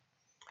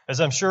As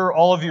I'm sure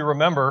all of you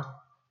remember,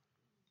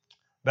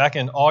 back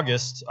in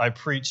August, I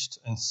preached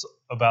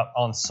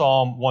on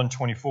Psalm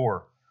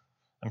 124.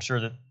 I'm sure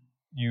that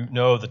you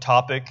know the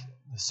topic,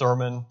 the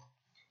sermon,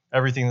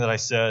 everything that I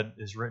said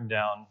is written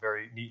down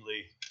very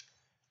neatly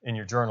in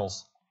your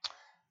journals.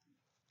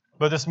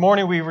 But this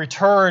morning we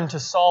return to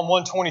Psalm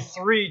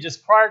 123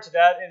 just prior to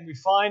that, and we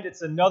find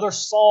it's another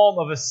psalm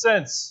of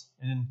ascents.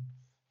 And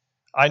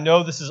I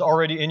know this is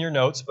already in your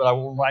notes, but I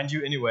will remind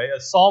you anyway. A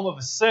psalm of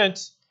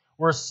ascent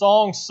were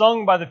songs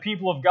sung by the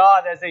people of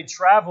God as they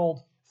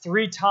traveled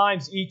 3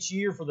 times each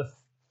year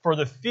for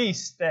the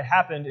feast that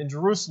happened in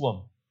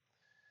Jerusalem.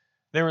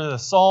 They were the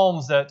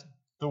psalms that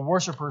the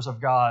worshipers of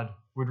God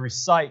would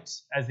recite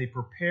as they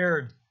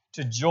prepared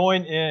to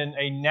join in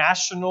a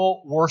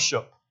national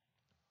worship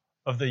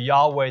of the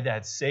Yahweh that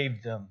had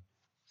saved them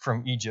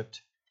from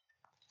Egypt.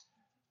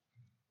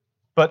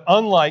 But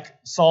unlike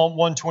Psalm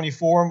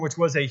 124, which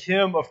was a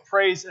hymn of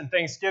praise and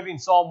thanksgiving,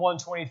 Psalm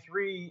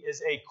 123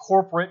 is a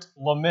corporate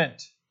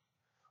lament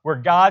where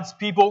God's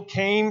people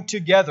came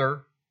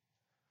together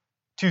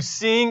to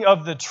sing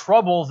of the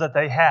troubles that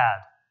they had,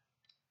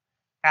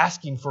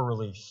 asking for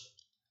relief,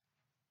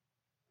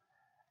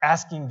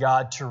 asking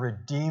God to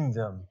redeem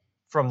them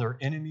from their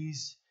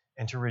enemies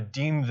and to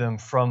redeem them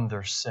from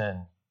their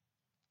sin.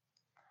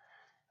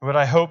 What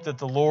I hope that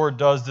the Lord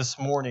does this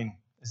morning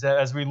is that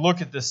as we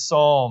look at this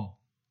psalm,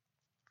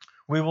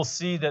 we will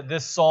see that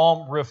this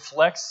psalm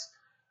reflects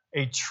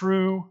a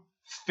true,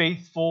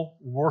 faithful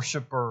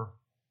worshiper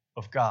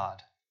of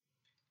God.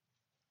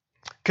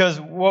 Because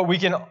what we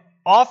can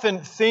often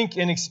think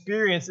and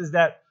experience is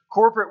that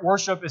corporate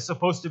worship is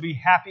supposed to be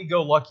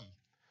happy-go-lucky.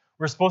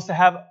 We're supposed to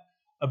have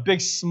a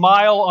big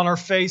smile on our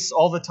face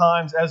all the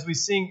times as we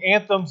sing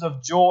anthems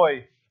of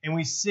joy and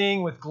we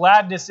sing with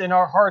gladness in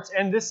our hearts.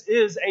 And this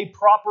is a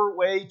proper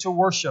way to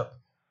worship.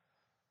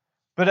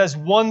 But as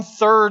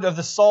 1/3 of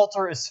the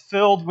Psalter is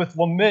filled with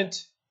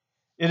lament,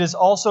 it is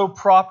also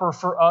proper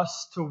for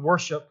us to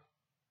worship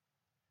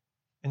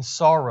in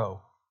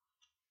sorrow.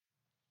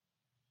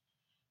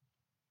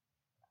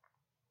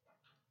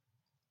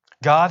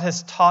 God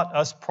has taught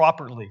us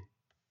properly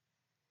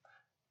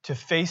to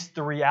face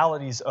the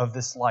realities of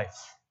this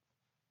life.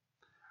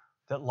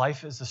 That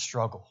life is a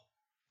struggle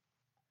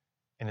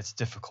and it's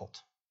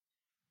difficult.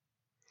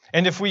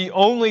 And if we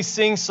only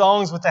sing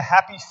songs with a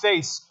happy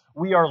face,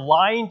 we are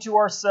lying to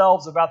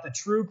ourselves about the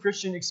true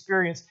Christian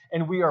experience,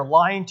 and we are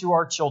lying to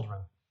our children.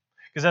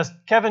 Because as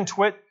Kevin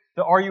Twitt,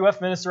 the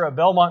RUF minister at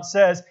Belmont,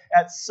 says,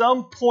 at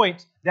some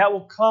point that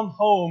will come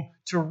home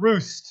to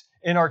roost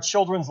in our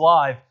children's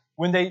life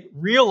when they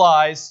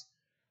realize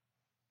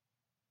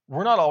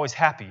we're not always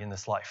happy in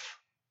this life.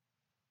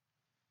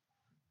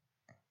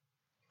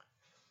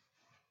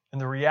 And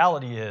the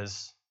reality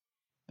is,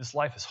 this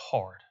life is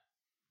hard.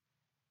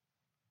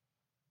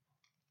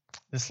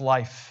 This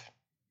life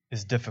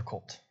is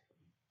difficult.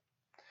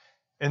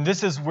 And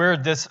this is where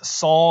this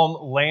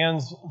psalm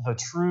lands the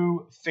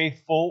true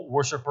faithful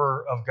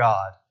worshiper of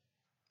God.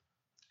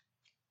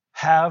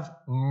 Have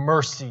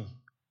mercy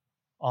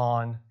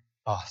on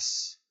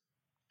us.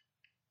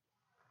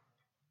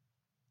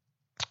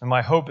 And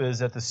my hope is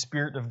that the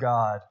Spirit of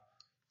God,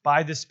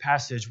 by this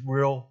passage,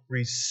 will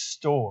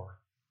restore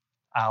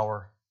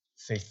our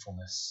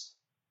faithfulness.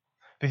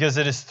 Because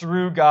it is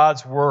through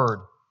God's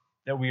word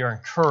that we are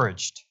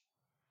encouraged,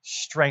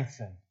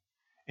 strengthened,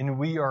 and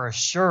we are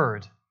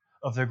assured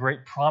of the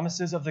great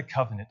promises of the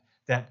covenant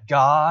that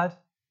God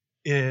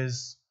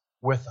is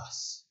with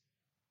us.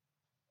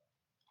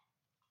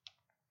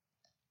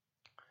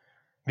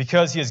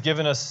 Because He has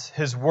given us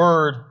His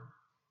word,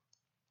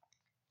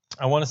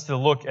 I want us to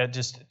look at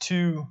just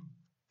 2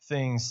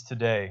 things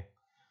today.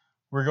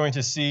 We're going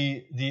to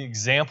see the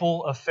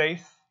example of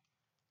faith,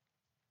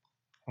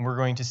 and we're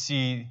going to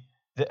see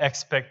the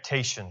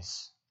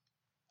expectations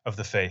of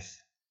the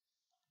faith.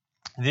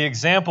 The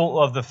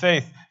example of the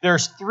faith.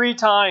 There's 3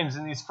 times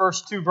in these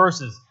first 2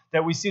 verses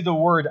that we see the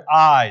word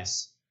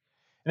eyes.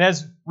 And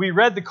as we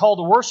read the call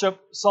to worship,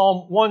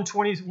 Psalm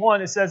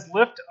 121, it says,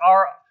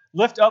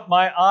 Lift up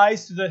my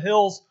eyes to the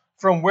hills,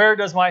 from where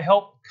does my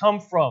help come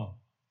from?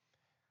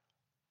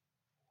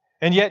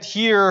 And yet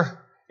here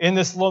in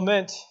this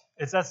lament,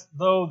 it's as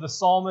though the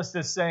psalmist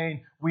is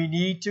saying, we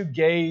need to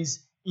gaze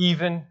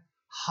even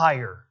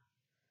higher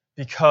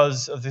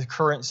because of the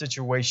current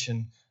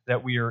situation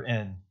that we are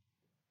in.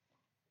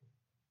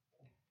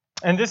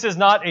 And this is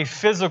not a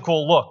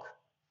physical look.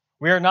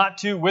 We are not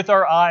to, with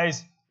our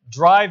eyes,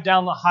 drive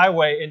down the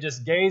highway and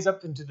just gaze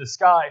up into the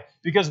sky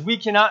because we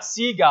cannot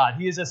see God.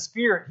 He is a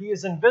spirit. He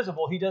is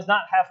invisible. He does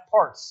not have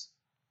parts.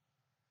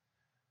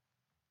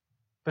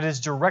 But is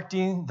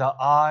directing the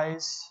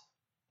eyes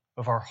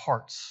of our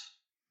hearts,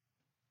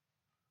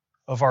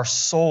 of our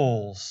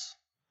souls,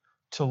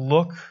 to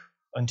look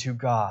unto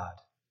God.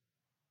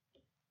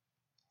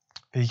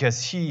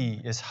 Because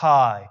He is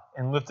high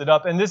and lifted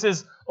up. And this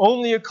is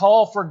only a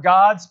call for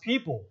God's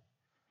people.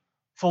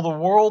 For the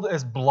world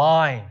is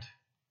blind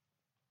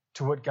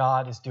to what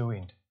God is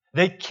doing.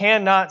 They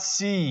cannot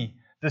see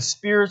the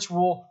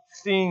spiritual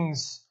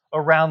things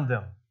around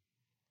them.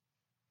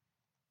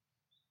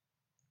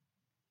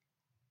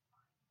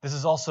 This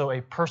is also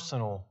a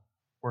personal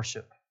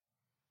worship.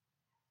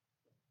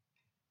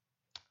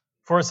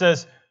 For it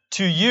says,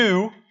 to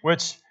you,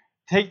 which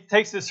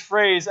takes this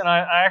phrase, and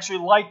I actually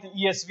like the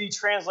ESV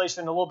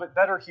translation a little bit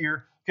better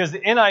here, because the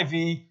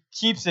NIV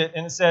keeps it,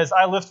 and it says,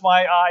 I lift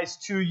my eyes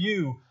to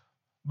you.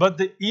 But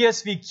the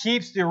ESV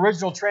keeps the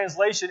original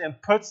translation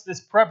and puts this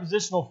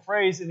prepositional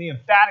phrase in the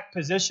emphatic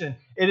position.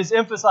 It is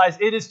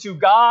emphasized, it is to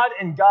God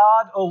and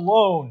God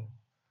alone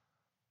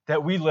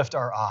that we lift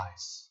our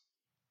eyes.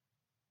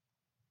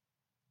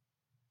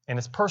 And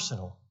it's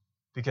personal,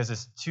 because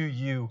it's to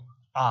you,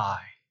 I.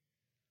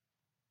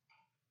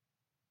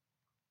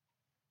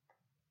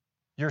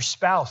 Your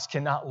spouse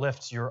cannot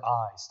lift your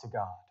eyes to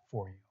God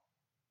for you.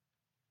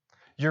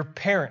 Your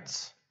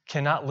parents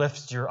cannot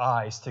lift your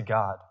eyes to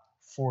God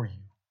for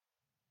you.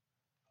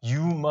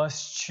 You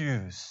must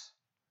choose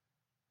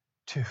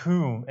to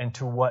whom and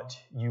to what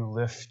you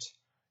lift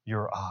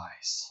your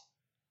eyes.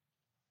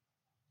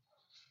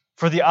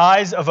 For the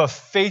eyes of a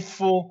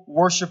faithful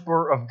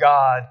worshiper of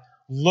God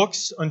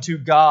looks unto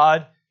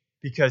God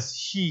because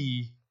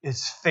He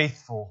is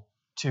faithful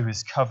to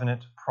His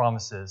covenant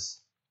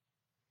promises.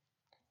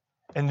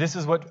 And this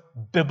is what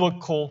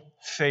biblical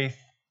faith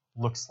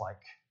looks like.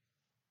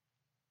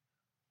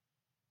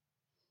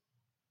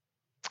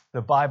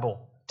 The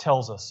Bible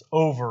tells us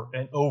over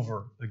and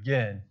over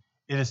again,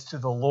 it is to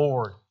the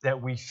Lord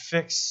that we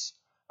fix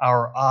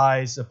our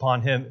eyes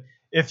upon Him.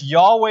 If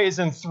Yahweh is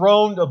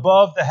enthroned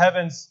above the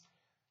heavens,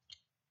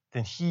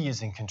 then He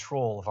is in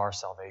control of our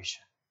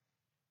salvation.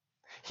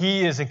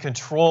 He is in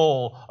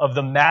control of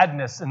the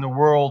madness in the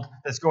world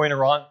that's going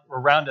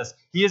around us.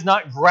 He is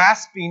not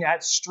grasping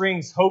at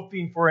strings,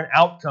 hoping for an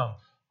outcome.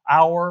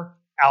 Our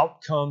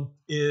outcome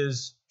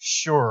is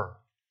sure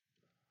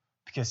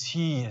because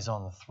He is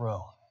on the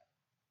throne.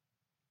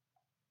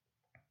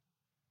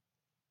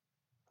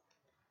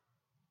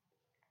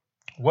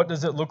 What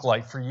does it look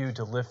like for you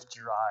to lift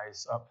your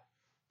eyes up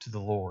to the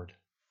Lord?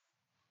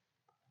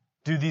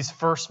 Do these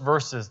first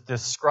verses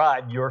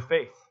describe your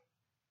faith?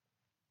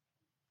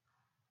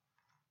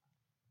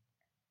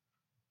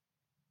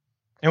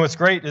 And what's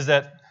great is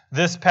that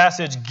this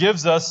passage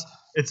gives us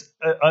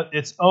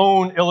its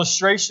own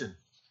illustration.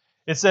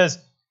 It says,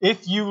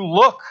 if you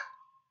look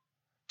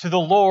to the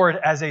Lord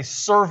as a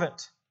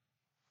servant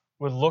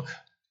would look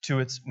to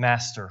its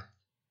master.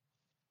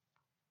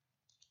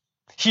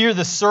 Here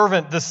the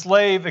servant, the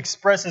slave,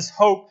 expresses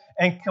hope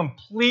and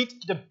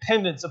complete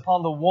dependence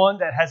upon the one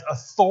that has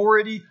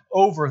authority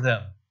over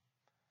them.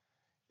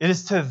 It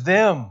is to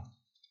them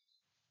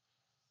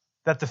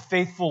that the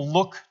faithful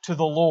look to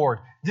the Lord.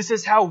 This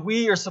is how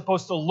we are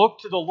supposed to look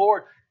to the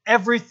Lord.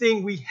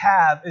 Everything we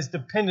have is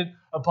dependent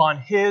upon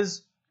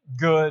His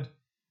good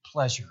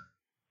pleasure.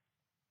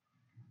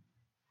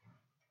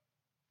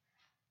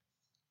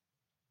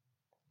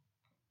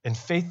 And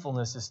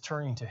faithfulness is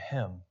turning to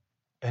Him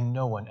and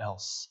no one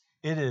else.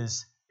 It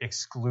is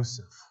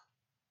exclusive.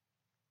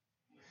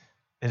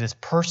 It is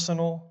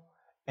personal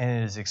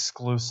and it is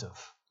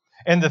exclusive.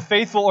 And the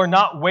faithful are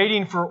not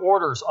waiting for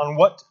orders on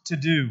what to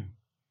do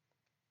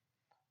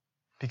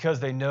because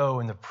they know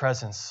in the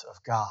presence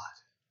of God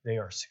they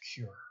are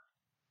secure.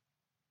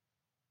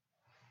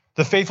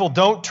 The faithful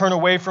don't turn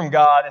away from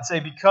God and say,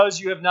 because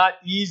you have not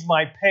eased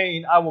my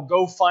pain, I will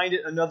go find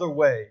it another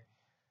way.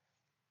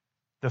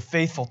 The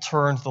faithful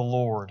turn to the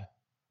Lord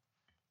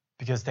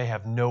because they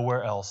have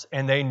nowhere else,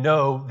 and they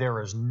know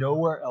there is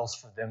nowhere else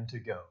for them to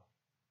go.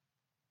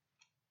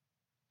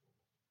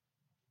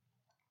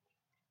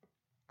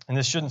 And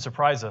this shouldn't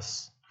surprise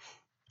us.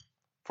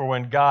 For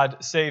when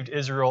God saved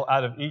Israel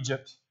out of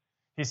Egypt,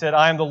 He said,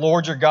 I am the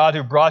Lord your God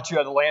who brought you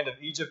out of the land of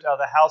Egypt, out of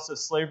the house of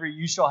slavery.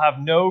 You shall have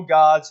no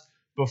gods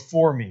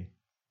before me.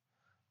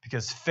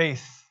 Because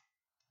faith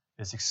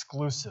is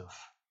exclusive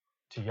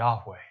to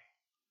Yahweh,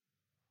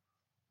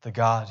 the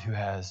God who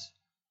has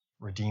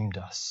redeemed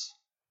us.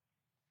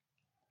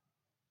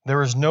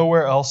 There is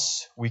nowhere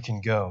else we can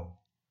go.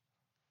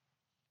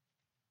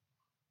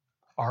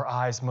 Our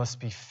eyes must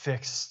be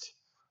fixed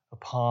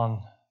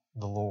upon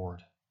the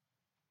Lord.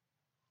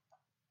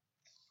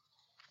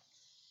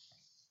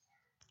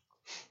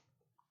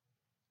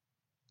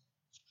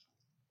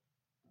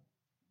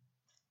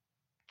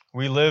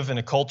 We live in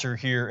a culture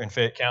here in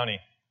Fayette County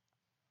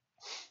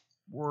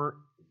where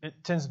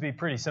it tends to be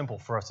pretty simple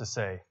for us to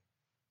say,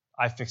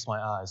 I fix my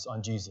eyes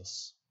on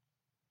Jesus.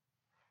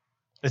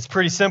 It's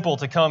pretty simple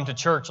to come to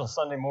church on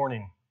Sunday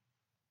morning,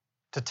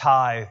 to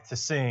tithe, to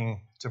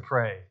sing, to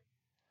pray.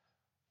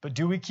 But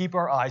do we keep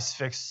our eyes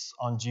fixed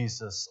on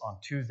Jesus on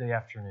Tuesday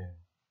afternoon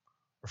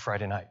or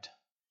Friday night?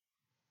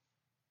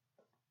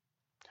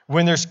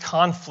 When there's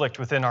conflict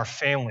within our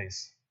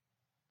families,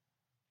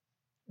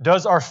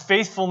 does our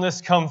faithfulness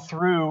come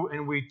through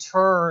and we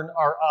turn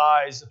our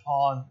eyes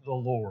upon the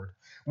Lord?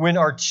 When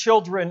our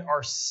children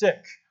are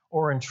sick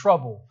or in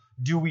trouble,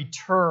 do we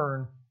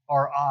turn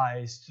our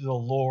eyes to the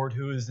Lord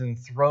who is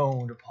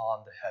enthroned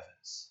upon the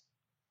heavens?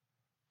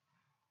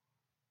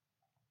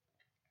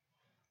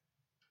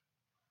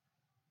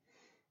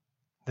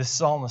 This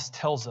psalmist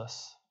tells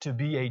us to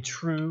be a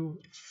true,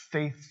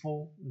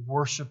 faithful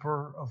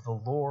worshiper of the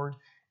Lord,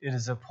 it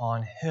is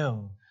upon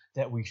Him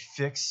that we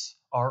fix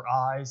our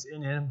eyes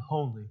in Him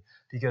only,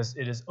 because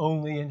it is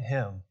only in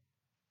Him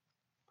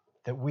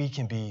that we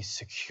can be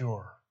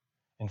secure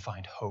and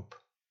find hope.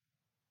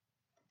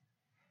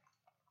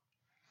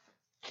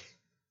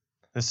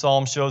 This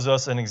psalm shows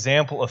us an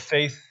example of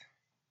faith,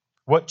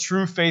 what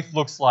true faith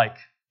looks like,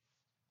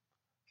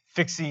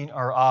 fixing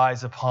our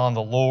eyes upon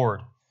the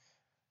Lord.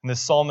 And this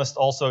psalmist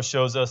also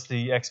shows us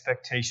the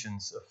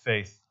expectations of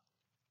faith.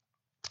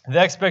 The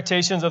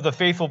expectations of the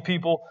faithful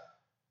people,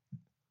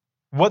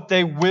 what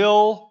they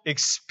will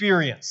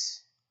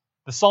experience.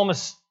 The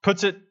psalmist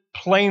puts it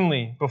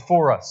plainly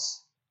before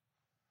us.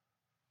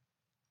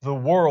 The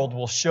world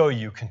will show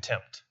you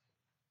contempt.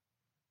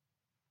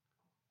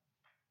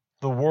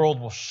 The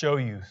world will show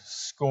you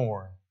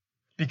scorn.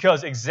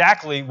 Because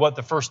exactly what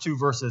the first two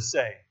verses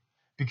say.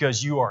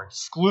 Because you are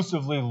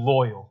exclusively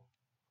loyal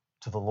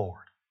to the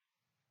Lord.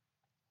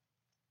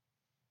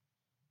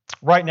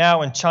 Right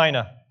now in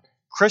China,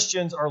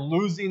 Christians are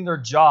losing their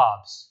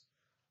jobs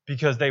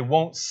because they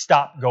won't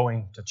stop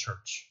going to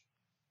church.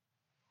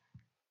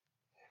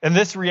 And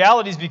this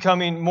reality is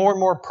becoming more and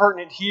more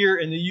pertinent here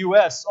in the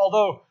U.S.,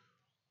 although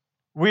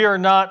we are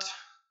not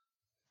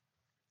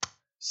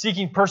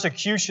seeking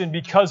persecution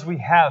because we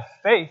have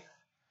faith,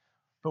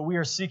 but we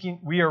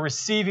are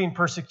receiving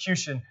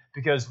persecution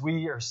because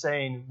we are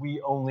saying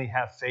we only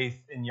have faith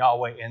in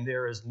Yahweh and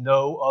there is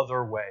no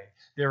other way.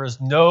 There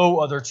is no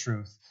other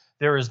truth.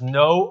 There is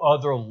no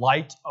other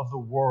light of the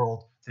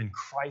world than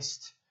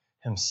Christ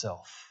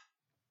Himself.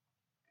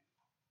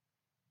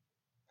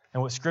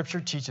 And what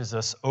Scripture teaches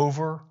us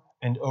over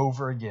and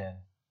over again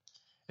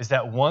is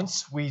that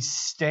once we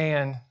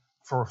stand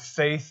for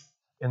faith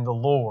in the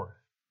Lord,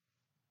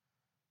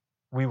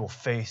 we will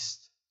face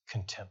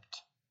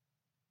contempt,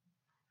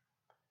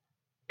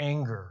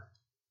 anger,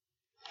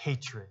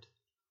 hatred,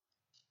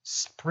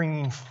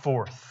 springing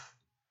forth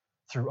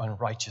through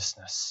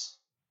unrighteousness.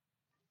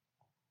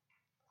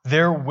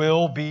 There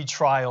will be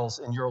trials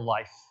in your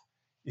life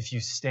if you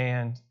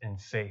stand in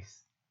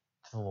faith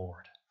to the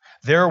Lord.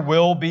 There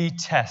will be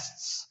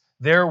tests.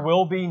 There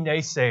will be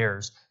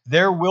naysayers.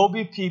 There will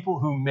be people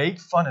who make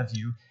fun of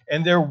you,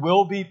 and there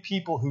will be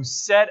people who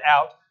set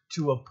out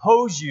to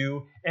oppose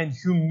you and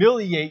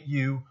humiliate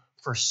you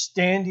for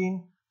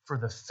standing for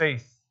the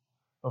faith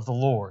of the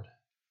Lord.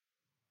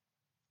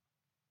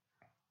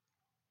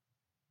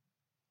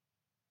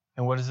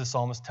 And what does the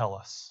psalmist tell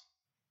us?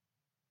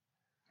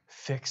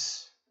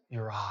 Fix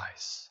your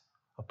eyes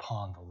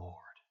upon the Lord.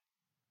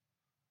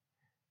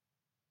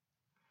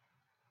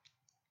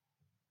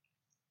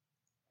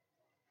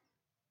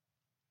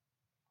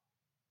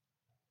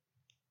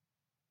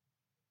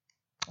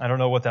 I don't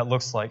know what that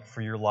looks like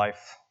for your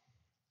life.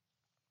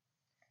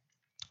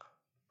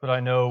 But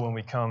I know when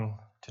we come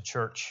to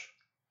church,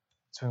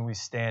 it's when we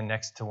stand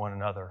next to one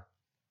another.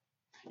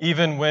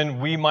 Even when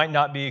we might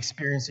not be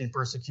experiencing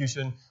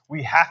persecution,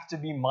 we have to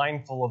be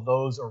mindful of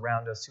those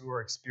around us who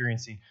are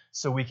experiencing,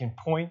 so we can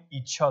point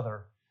each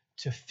other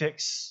to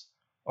fix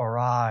our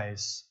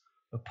eyes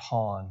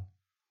upon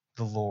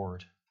the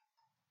Lord.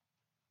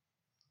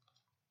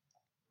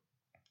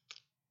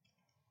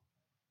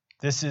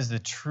 This is the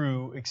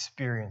true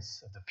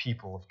experience of the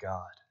people of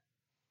God.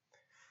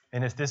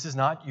 And if this is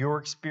not your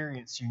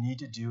experience, you need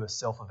to do a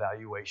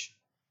self-evaluation.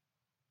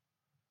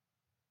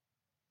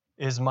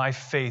 Is my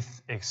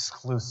faith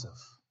exclusive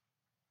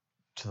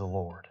to the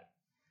Lord?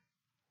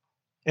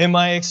 Am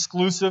I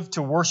exclusive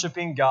to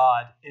worshiping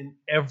God in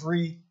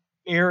every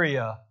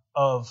area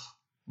of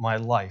my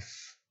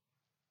life?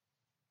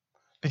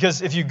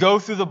 Because if you go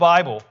through the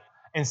Bible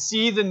and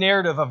see the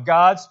narrative of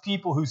God's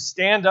people who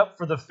stand up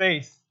for the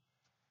faith,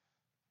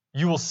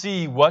 you will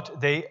see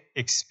what they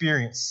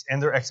experience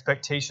and their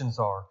expectations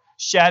are.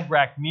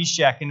 Shadrach,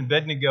 Meshach, and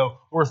Abednego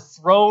were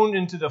thrown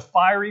into the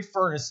fiery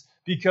furnace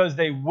because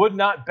they would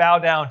not bow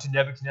down to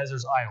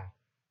Nebuchadnezzar's idol.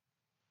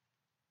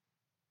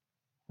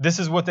 This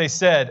is what they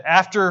said.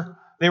 After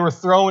they were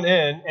thrown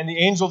in, and the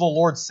angel of the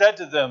Lord said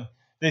to them,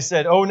 they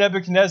said, "O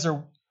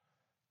Nebuchadnezzar,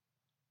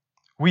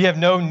 we have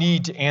no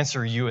need to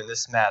answer you in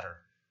this matter,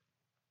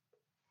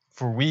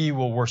 for we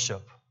will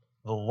worship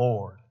the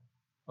Lord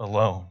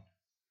alone."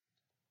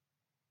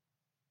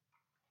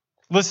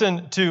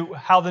 Listen to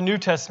how the New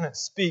Testament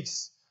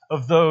speaks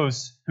of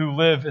those who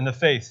live in the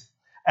faith.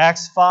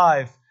 Acts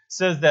 5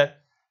 says that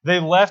they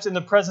left in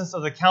the presence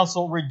of the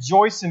council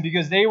rejoicing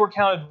because they were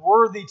counted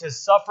worthy to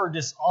suffer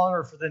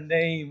dishonor for the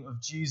name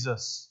of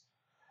Jesus.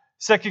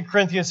 2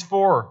 Corinthians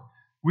 4,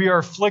 we are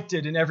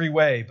afflicted in every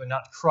way, but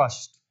not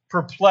crushed,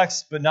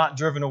 perplexed, but not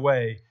driven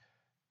away,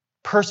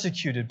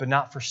 persecuted, but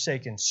not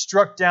forsaken,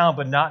 struck down,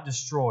 but not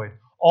destroyed,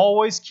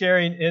 always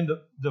carrying in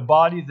the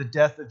body the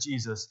death of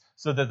Jesus,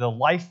 so that the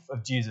life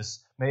of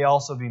Jesus may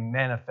also be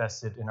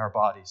manifested in our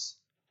bodies.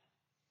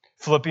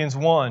 Philippians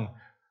 1,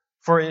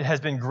 for it has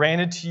been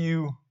granted to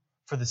you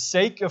for the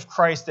sake of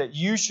Christ that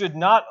you should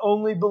not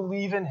only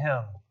believe in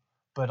Him,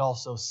 but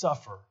also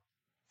suffer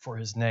for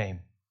His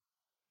name.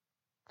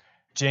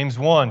 James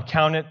 1,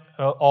 count it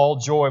all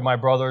joy, my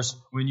brothers,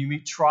 when you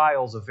meet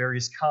trials of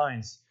various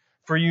kinds.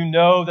 For you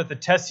know that the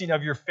testing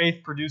of your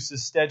faith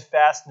produces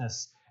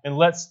steadfastness. And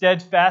let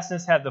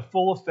steadfastness have the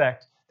full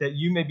effect, that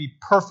you may be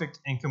perfect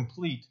and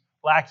complete,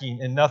 lacking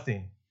in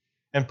nothing.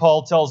 And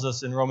Paul tells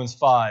us in Romans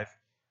 5,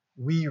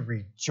 we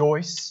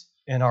rejoice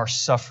in our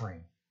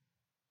suffering,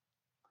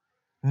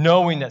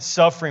 knowing that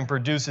suffering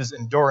produces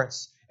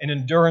endurance, and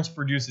endurance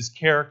produces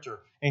character,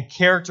 and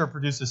character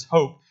produces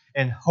hope.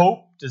 And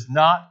hope does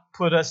not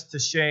put us to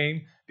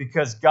shame,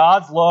 because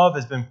God's love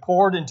has been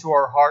poured into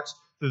our hearts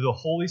through the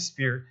Holy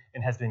Spirit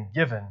and has been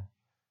given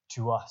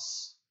to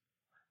us.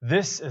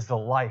 This is the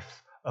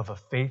life of a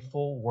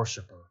faithful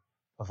worshiper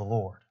of the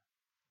Lord.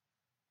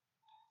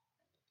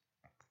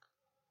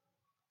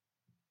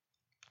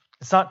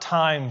 It's not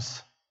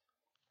times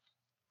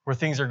where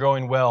things are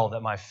going well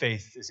that my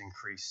faith is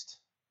increased.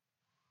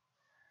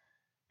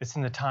 It's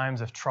in the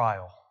times of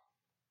trial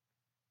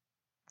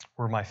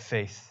where my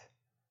faith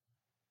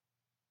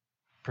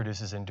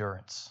produces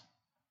endurance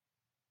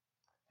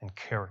and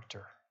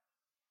character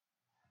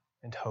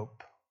and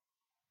hope.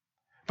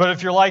 But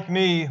if you're like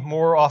me,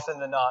 more often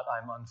than not,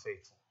 I'm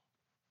unfaithful.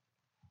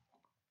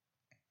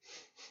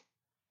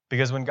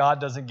 Because when God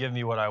doesn't give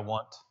me what I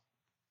want,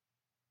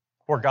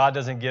 or God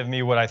doesn't give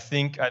me what I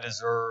think I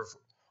deserve,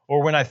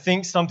 or when I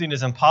think something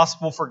is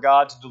impossible for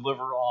God to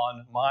deliver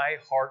on, my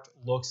heart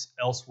looks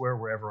elsewhere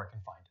wherever I can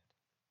find it.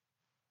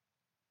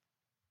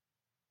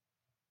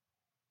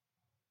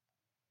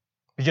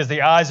 Because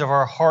the eyes of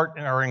our heart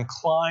are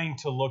inclined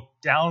to look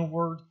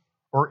downward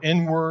or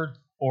inward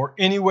or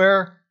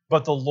anywhere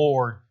but the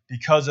Lord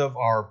because of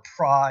our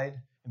pride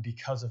and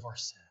because of our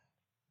sin.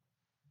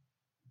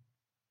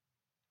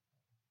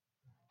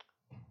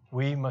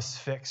 We must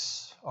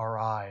fix our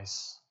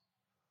eyes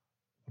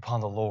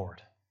upon the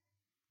Lord.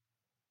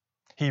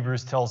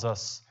 Hebrews tells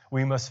us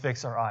we must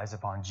fix our eyes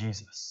upon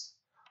Jesus,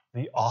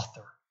 the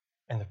author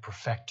and the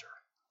perfecter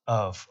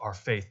of our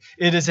faith.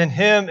 It is in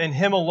Him and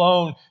Him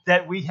alone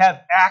that we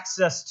have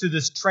access to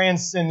this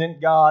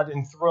transcendent God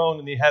enthroned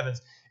in the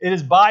heavens. It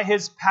is by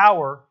His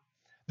power,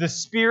 the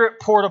Spirit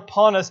poured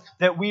upon us,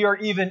 that we are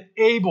even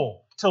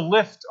able to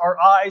lift our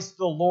eyes to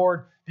the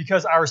Lord,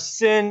 because our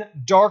sin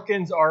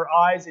darkens our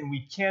eyes and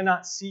we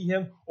cannot see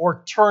Him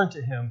or turn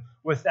to Him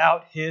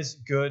without His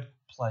good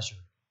pleasure.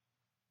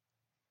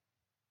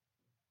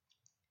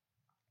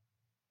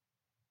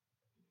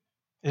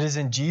 It is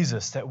in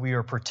Jesus that we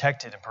are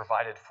protected and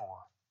provided for.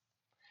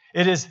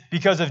 It is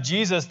because of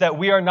Jesus that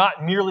we are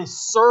not merely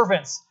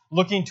servants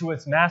looking to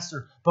its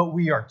master, but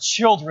we are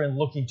children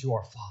looking to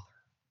our Father.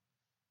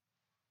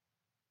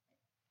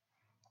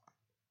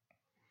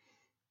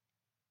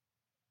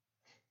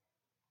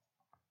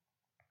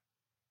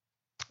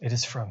 It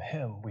is from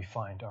Him we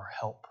find our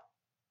help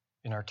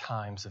in our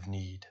times of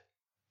need.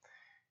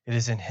 It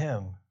is in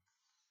Him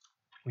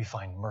we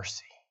find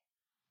mercy.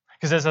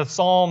 Because as the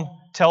psalm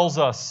tells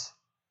us,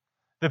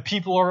 the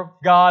people of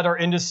God are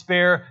in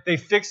despair. They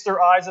fix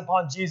their eyes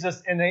upon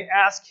Jesus and they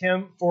ask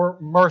Him for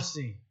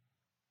mercy.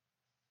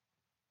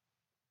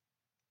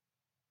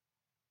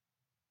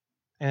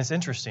 And it's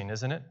interesting,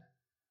 isn't it?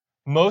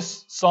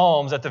 Most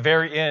psalms at the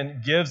very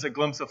end gives a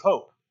glimpse of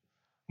hope.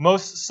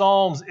 Most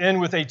psalms end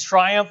with a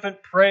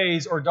triumphant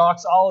praise or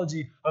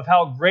doxology of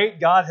how great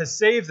God has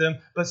saved them.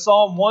 But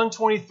Psalm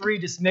 123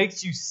 just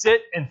makes you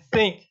sit and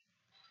think,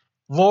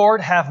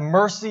 Lord, have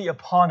mercy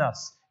upon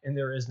us. And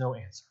there is no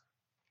answer.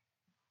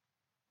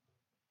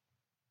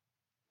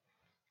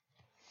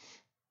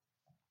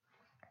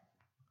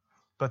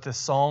 But the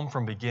psalm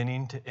from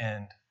beginning to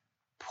end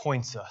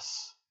points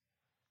us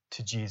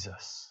to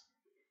Jesus,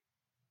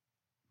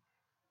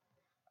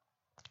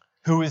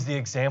 who is the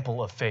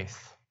example of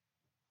faith.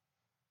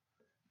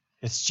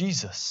 It's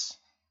Jesus.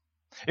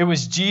 It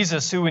was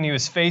Jesus who, when He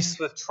was faced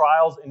with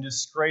trials and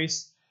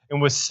disgrace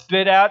and was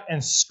spit at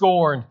and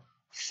scorned,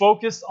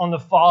 focused on the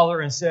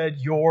Father and said,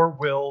 "Your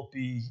will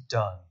be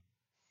done."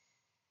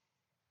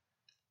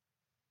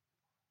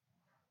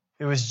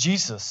 It was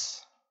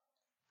Jesus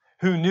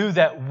who knew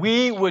that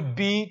we would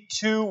be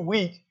too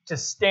weak to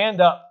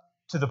stand up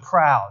to the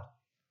proud.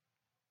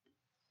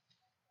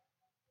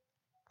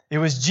 It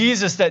was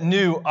Jesus that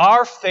knew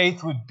our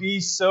faith would be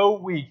so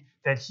weak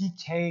that He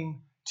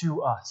came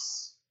to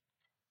us.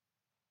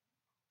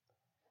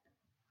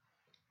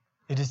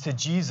 It is to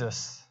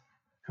Jesus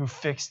who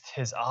fixed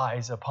His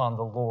eyes upon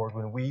the Lord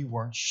when we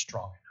weren't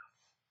strong enough.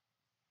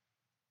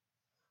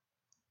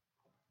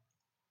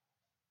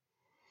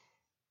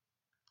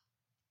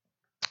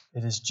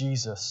 It is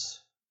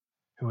Jesus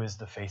who is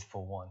the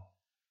faithful one.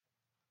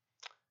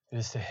 It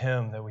is to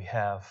Him that we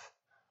have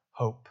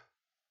hope.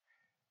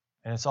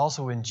 And it's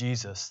also in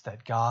Jesus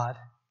that God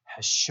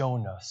has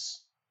shown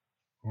us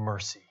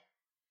mercy,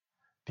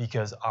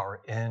 because our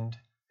end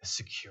is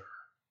secure.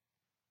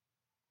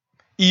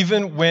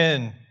 Even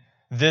when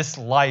this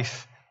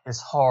life is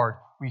hard,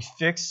 we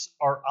fix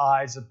our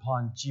eyes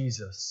upon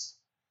Jesus,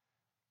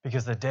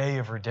 because the day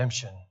of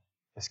redemption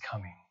is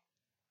coming.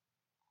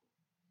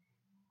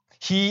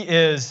 He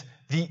is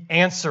the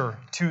answer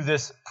to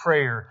this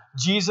prayer.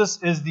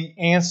 Jesus is the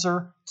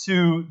answer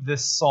to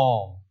this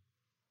psalm.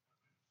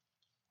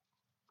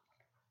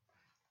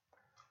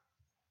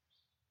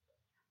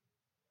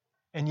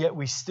 And yet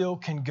we still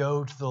can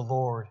go to the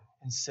Lord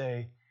and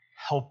say,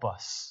 help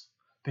us,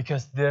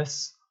 because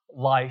this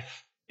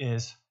life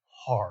is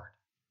hard.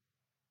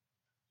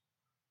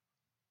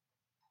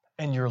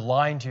 And you're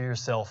lying to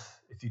yourself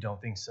if you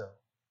don't think so.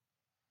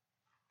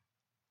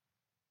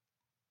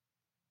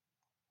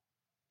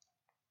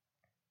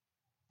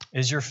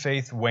 Is your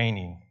faith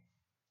waning?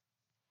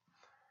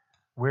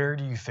 Where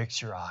do you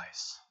fix your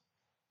eyes?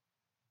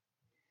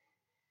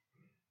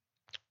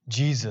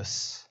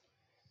 Jesus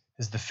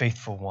is the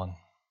faithful one.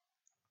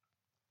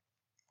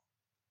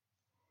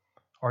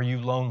 Are you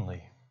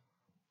lonely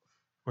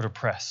or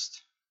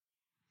depressed?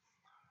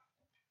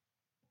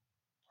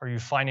 Are you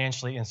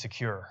financially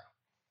insecure?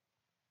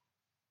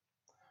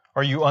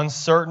 Are you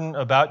uncertain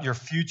about your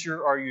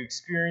future? Are you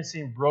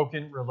experiencing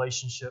broken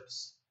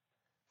relationships?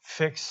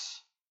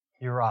 Fix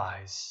your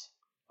eyes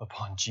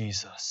upon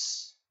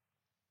Jesus.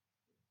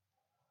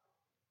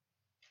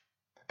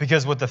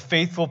 Because what the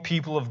faithful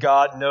people of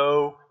God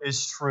know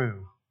is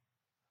true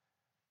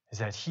is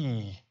that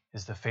He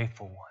is the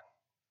faithful one.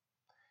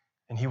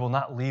 And He will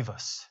not leave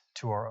us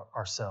to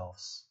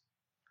ourselves,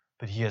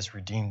 but He has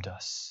redeemed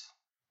us.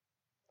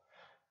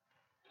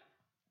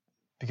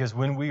 Because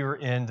when we were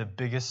in the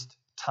biggest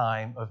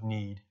time of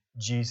need,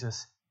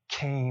 Jesus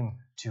came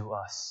to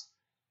us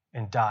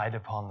and died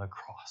upon the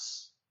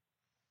cross.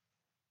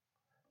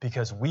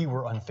 Because we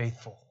were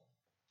unfaithful,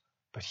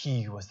 but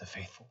He was the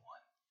faithful one.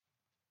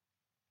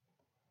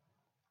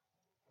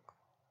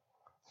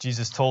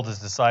 Jesus told His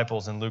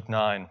disciples in Luke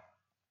 9,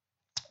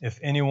 if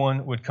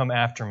anyone would come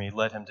after me,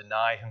 let him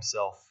deny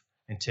himself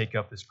and take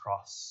up his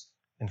cross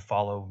and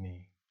follow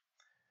me.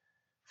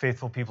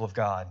 Faithful people of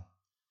God,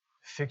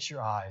 fix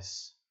your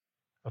eyes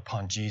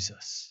upon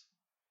Jesus.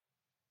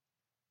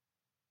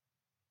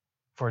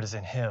 For it is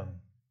in Him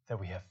that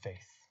we have faith.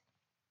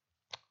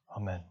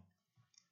 Amen.